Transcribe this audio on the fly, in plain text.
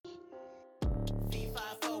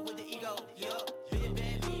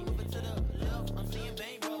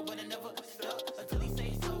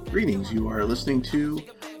Greetings, you are listening to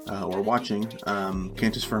or watching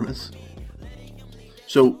Cantus Firmus.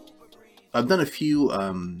 So, I've done a few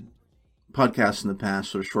podcasts in the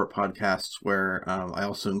past, sort of short podcasts, where I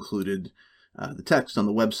also included the text on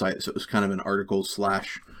the website, so it was kind of an article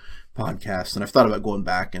 / podcast, and I've thought about going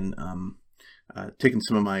back and taking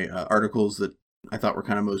some of my articles that I thought were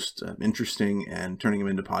kind of most interesting and turning them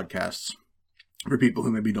into podcasts for people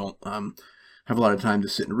who maybe don't have a lot of time to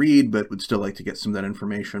sit and read, but would still like to get some of that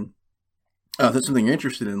information. If that's something you're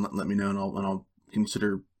interested in, let me know, and I'll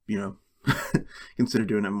consider, consider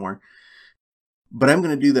doing it more. But I'm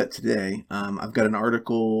going to do that today. I've got an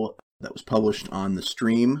article that was published on The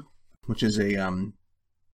Stream, which is a, kind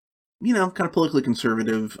of politically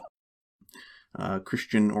conservative,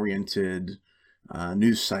 Christian-oriented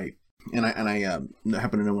news site. And I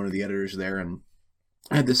happen to know one of the editors there, and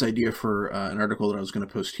I had this idea for an article that I was going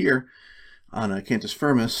to post here on Cantus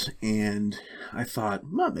Firmus, and I thought,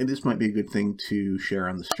 well, maybe this might be a good thing to share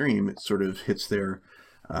on The Stream. It sort of hits their,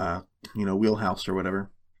 wheelhouse or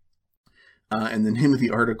whatever. And the name of the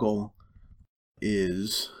article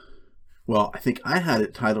is, well, I think I had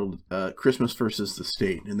it titled Christmas versus the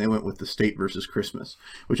State, and they went with the State versus Christmas,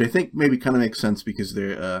 which I think maybe kind of makes sense because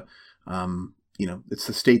they're, it's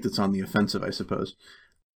the state that's on the offensive, I suppose.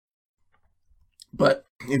 But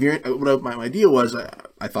what my idea was,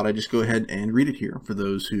 I thought I'd just go ahead and read it here for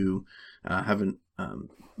those who haven't,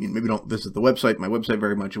 maybe don't visit my website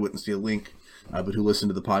very much, you wouldn't see a link, but who listen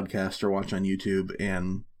to the podcast or watch on YouTube,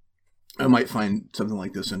 and I might find something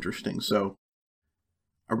like this interesting. So,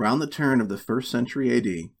 around the turn of the 1st century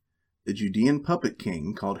AD, the Judean puppet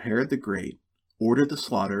king called Herod the Great ordered the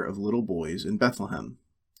slaughter of little boys in Bethlehem.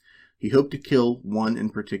 He hoped to kill one in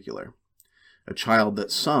particular, a child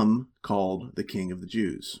that some called the King of the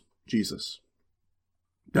Jews, Jesus.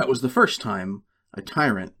 That was the first time a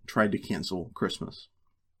tyrant tried to cancel Christmas.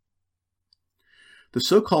 The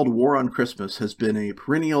so-called War on Christmas has been a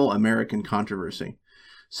perennial American controversy.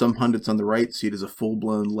 Some pundits on the right see it as a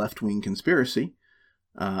full-blown left-wing conspiracy.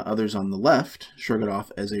 Others on the left shrug it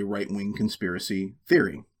off as a right-wing conspiracy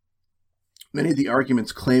theory. Many of the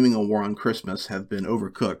arguments claiming a war on Christmas have been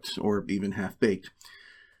overcooked or even half-baked.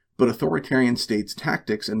 But authoritarian states'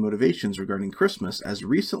 tactics and motivations regarding Christmas as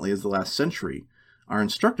recently as the last century are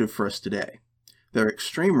instructive for us today. Their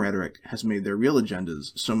extreme rhetoric has made their real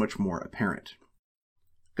agendas so much more apparent.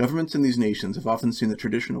 Governments in these nations have often seen the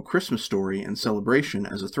traditional Christmas story and celebration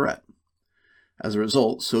as a threat. As a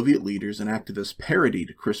result, Soviet leaders and activists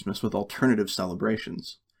parodied Christmas with alternative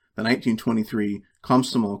celebrations. The 1923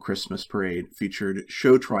 Komsomol Christmas Parade featured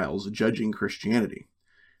show trials judging Christianity.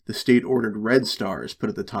 The state ordered red stars put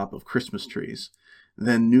at the top of Christmas trees,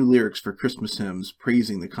 then new lyrics for Christmas hymns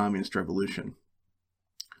praising the communist revolution.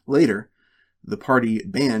 Later, the party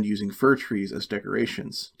banned using fir trees as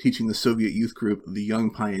decorations, teaching the Soviet youth group The Young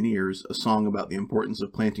Pioneers a song about the importance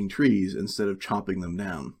of planting trees instead of chopping them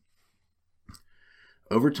down.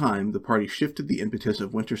 Over time, the party shifted the impetus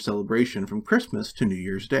of winter celebration from Christmas to New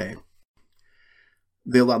Year's Day.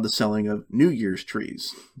 They allowed the selling of New Year's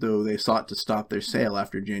trees, though they sought to stop their sale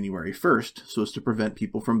after January 1st so as to prevent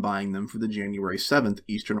people from buying them for the January 7th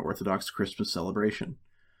Eastern Orthodox Christmas celebration.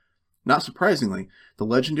 Not surprisingly, the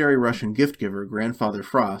legendary Russian gift-giver Grandfather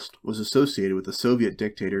Frost was associated with the Soviet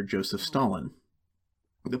dictator Joseph Stalin.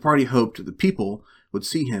 The party hoped the people would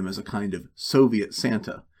see him as a kind of Soviet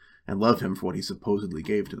Santa and love him for what he supposedly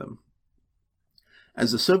gave to them.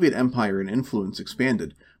 As the Soviet Empire and influence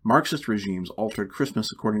expanded, Marxist regimes altered Christmas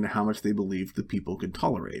according to how much they believed the people could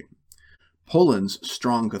tolerate. Poland's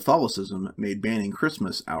strong Catholicism made banning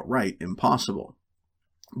Christmas outright impossible,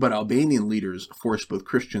 but Albanian leaders forced both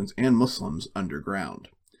Christians and Muslims underground.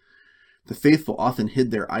 The faithful often hid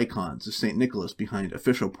their icons of St. Nicholas behind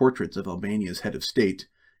official portraits of Albania's head of state,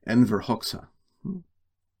 Enver Hoxha.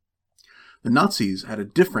 The Nazis had a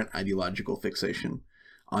different ideological fixation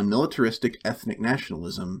on militaristic ethnic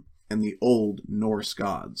nationalism and the old Norse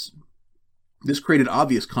gods. This created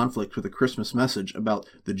obvious conflict with the Christmas message about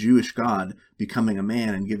the Jewish God becoming a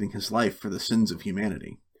man and giving his life for the sins of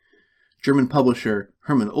humanity. German publisher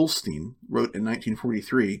Hermann Ullstein wrote in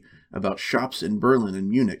 1943 about shops in Berlin and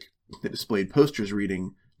Munich that displayed posters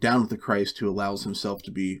reading, "Down with the Christ who allows himself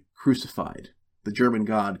to be crucified. The German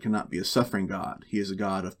God cannot be a suffering God. He is a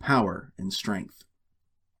God of power and strength."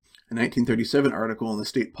 A 1937 article in the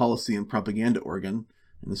State Policy and Propaganda Organ,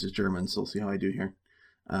 and this is German, so we'll see how I do here,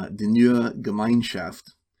 Die Neue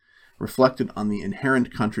Gemeinschaft, reflected on the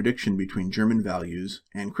inherent contradiction between German values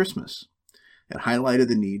and Christmas. It highlighted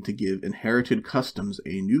the need to give inherited customs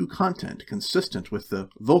a new content consistent with the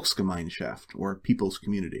Volksgemeinschaft, or people's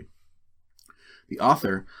community. The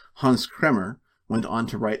author, Hans Kremer, went on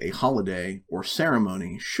to write, a holiday or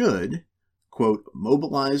ceremony should, quote,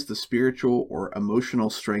 mobilize the spiritual or emotional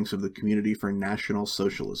strengths of the community for national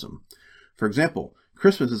socialism. For example,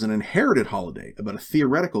 Christmas is an inherited holiday about a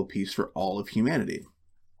theoretical peace for all of humanity.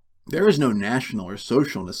 There is no national or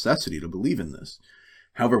social necessity to believe in this.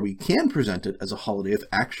 However, we can present it as a holiday of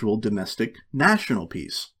actual domestic national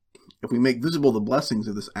peace. If we make visible the blessings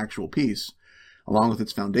of this actual peace, along with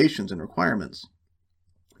its foundations and requirements,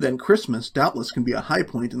 then Christmas doubtless can be a high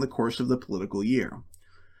point in the course of the political year.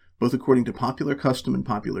 Both according to popular custom and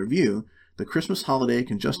popular view, the Christmas holiday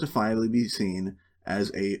can justifiably be seen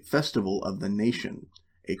as a festival of the nation.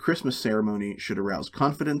 A Christmas ceremony should arouse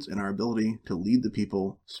confidence in our ability to lead the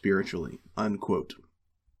people spiritually, unquote.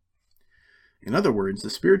 In other words, the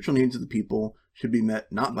spiritual needs of the people should be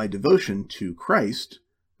met not by devotion to Christ,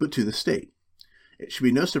 but to the state. It should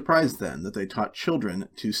be no surprise, then, that they taught children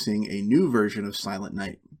to sing a new version of Silent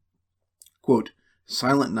Night. Quote,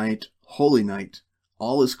 Silent night, holy night,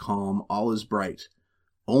 all is calm, all is bright.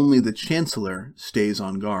 Only the Chancellor stays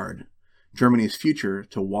on guard, Germany's future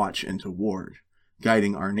to watch and to ward,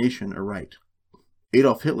 guiding our nation aright.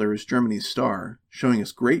 Adolf Hitler is Germany's star, showing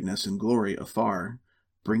us greatness and glory afar,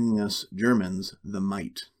 bringing us Germans the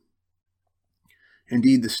might.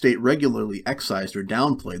 Indeed, the state regularly excised or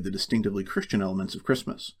downplayed the distinctively Christian elements of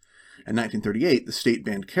Christmas. In 1938, the state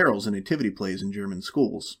banned carols and nativity plays in German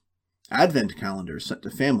schools. Advent calendars sent to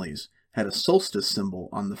families had a solstice symbol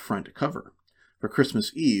on the front cover. For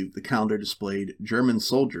Christmas Eve, the calendar displayed German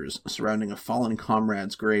soldiers surrounding a fallen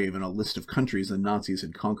comrade's grave and a list of countries the Nazis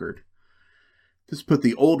had conquered. This put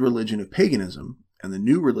the old religion of paganism and the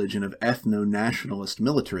new religion of ethno-nationalist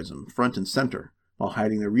militarism front and center, while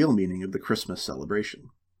hiding the real meaning of the Christmas celebration.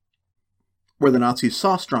 Where the Nazis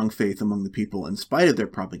saw strong faith among the people in spite of their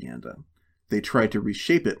propaganda, they tried to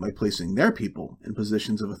reshape it by placing their people in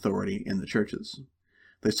positions of authority in the churches.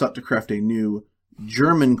 They sought to craft a new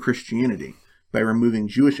German Christianity by removing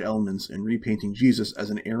Jewish elements and repainting Jesus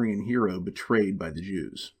as an Aryan hero betrayed by the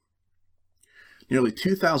Jews. Nearly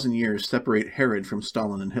 2,000 years separate Herod from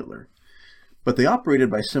Stalin and Hitler, but they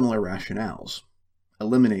operated by similar rationales.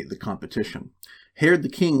 Eliminate the competition. Herod the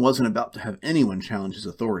king wasn't about to have anyone challenge his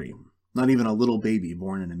authority, not even a little baby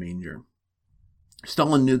born in a manger.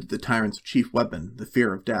 Stalin knew that the tyrant's chief weapon, the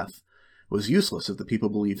fear of death, was useless if the people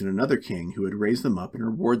believed in another king who would raise them up and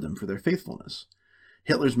reward them for their faithfulness.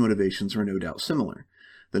 Hitler's motivations were no doubt similar.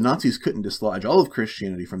 The Nazis couldn't dislodge all of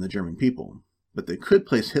Christianity from the German people, but they could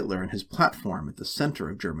place Hitler and his platform at the center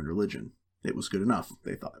of German religion. It was good enough,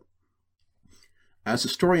 they thought. As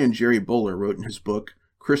historian Jerry Bowler wrote in his book,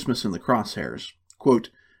 Christmas in the Crosshairs, quote,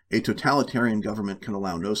 a totalitarian government can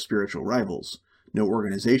allow no spiritual rivals, no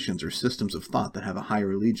organizations or systems of thought that have a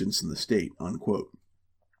higher allegiance in the state, unquote.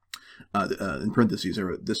 In parentheses, I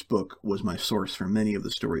wrote, this book was my source for many of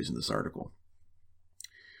the stories in this article.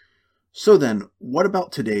 So then, what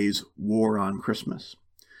about today's war on Christmas?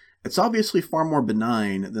 It's obviously far more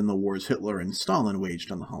benign than the wars Hitler and Stalin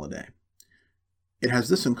waged on the holiday. It has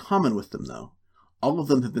this in common with them, though. All of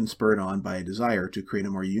them have been spurred on by a desire to create a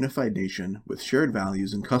more unified nation with shared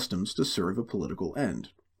values and customs to serve a political end.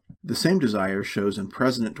 The same desire shows in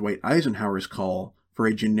President Dwight Eisenhower's call for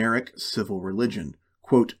a generic civil religion.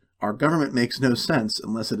 Quote, our government makes no sense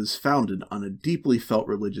unless it is founded on a deeply felt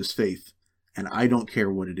religious faith, and I don't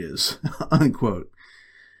care what it is, unquote.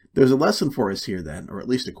 There's a lesson for us here then, or at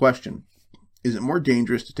least a question. Is it more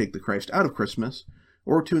dangerous to take the Christ out of Christmas,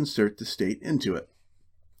 or to insert the state into it?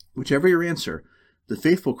 Whichever your answer, the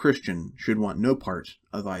faithful Christian should want no part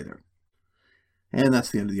of either. And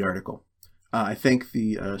that's the end of the article. I thank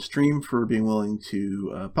the stream for being willing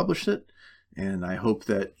to publish it, and I hope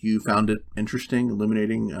that you found it interesting,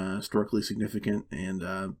 illuminating, historically significant,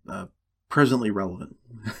 and presently relevant.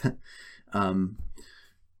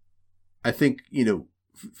 I think,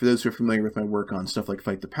 for those who are familiar with my work on stuff like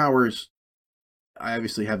Fight the Powers, I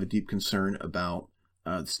obviously have a deep concern about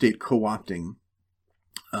the state co-opting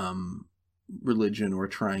religion or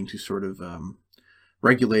trying to sort of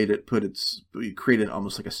regulate it, create it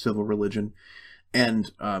almost like a civil religion.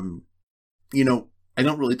 And, I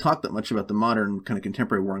don't really talk that much about the modern kind of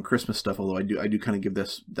contemporary war on Christmas stuff, although I do kind of give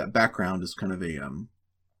that background as kind of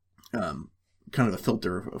a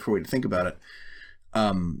filter for a way to think about it.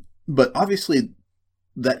 But obviously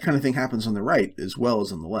that kind of thing happens on the right as well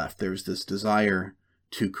as on the left. There's this desire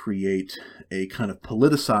to create a kind of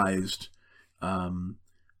politicized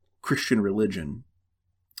Christian religion,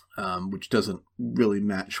 which doesn't really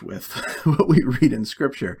match with what we read in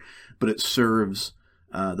Scripture, but it serves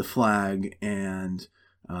the flag and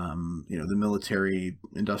the military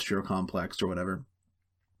industrial complex or whatever.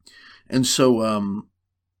 And so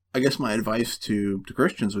I guess my advice to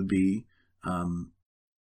Christians would be, to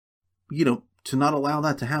not allow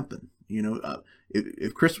that to happen.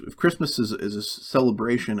 If Christmas is a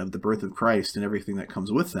celebration of the birth of Christ and everything that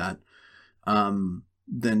comes with that,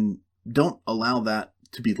 then don't allow that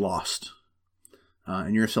to be lost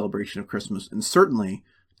in your celebration of Christmas, and certainly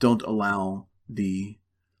don't allow the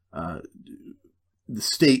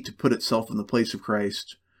state to put itself in the place of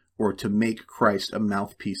Christ, or to make Christ a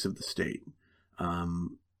mouthpiece of the state,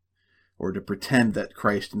 or to pretend that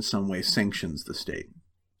Christ in some way sanctions the state.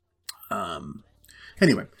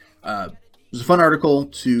 Anyway, it was a fun article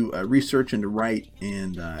to research and to write,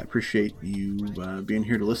 and I appreciate you being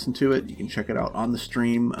here to listen to it. You can check it out on the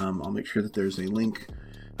stream. I'll make sure that there's a link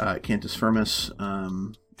at Cantus Firmus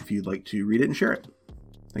if you'd like to read it and share it.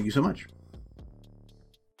 Thank you so much.